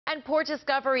And Port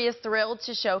Discovery is thrilled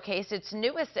to showcase its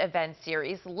newest event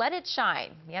series, Let It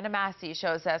Shine. Yana Massey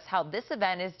shows us how this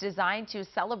event is designed to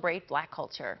celebrate Black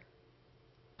culture.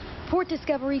 Port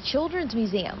Discovery Children's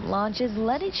Museum launches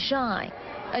Let It Shine,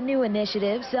 a new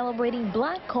initiative celebrating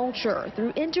Black culture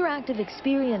through interactive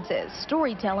experiences,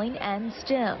 storytelling, and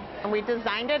STEM. We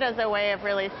designed it as a way of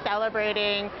really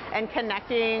celebrating and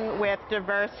connecting with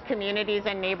diverse communities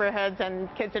and neighborhoods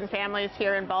and kids and families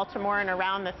here in Baltimore and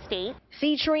around the state.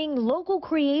 Featuring local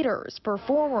creators,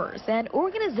 performers, and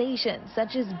organizations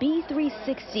such as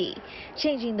B360,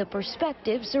 changing the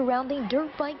perspective surrounding dirt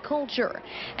bike culture,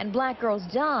 and Black Girls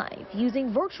Dive,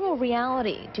 using virtual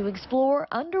reality to explore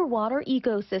underwater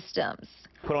ecosystems.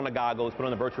 Put on the goggles, put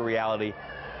on the virtual reality,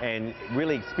 and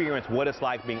really experience what it's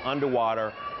like being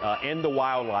underwater in the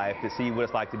wildlife, to see what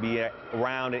it's like to be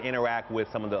around and interact with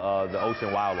some of the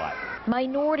ocean wildlife.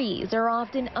 Minorities are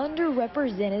often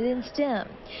underrepresented in STEM.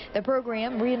 The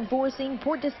program reinforcing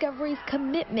Port Discovery's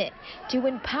commitment to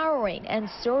empowering and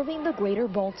serving the greater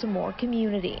Baltimore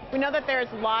community. We know that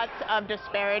there's lots of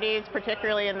disparities,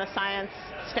 particularly in the science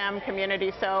STEM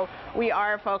community, so we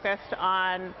are focused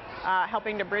on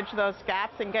helping to bridge those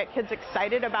gaps and get kids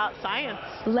excited about science.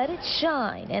 Let It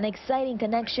Shine, an exciting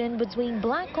connection between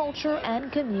Black culture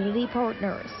and community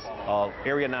partners.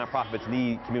 Area nonprofits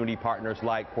need community partners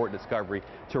like Port Discovery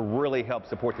to really help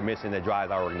support the mission that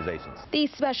drives our organizations. The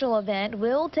special event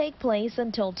will take place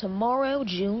until tomorrow,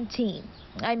 Juneteenth.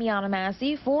 I'm Yana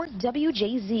Massey for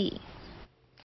WJZ.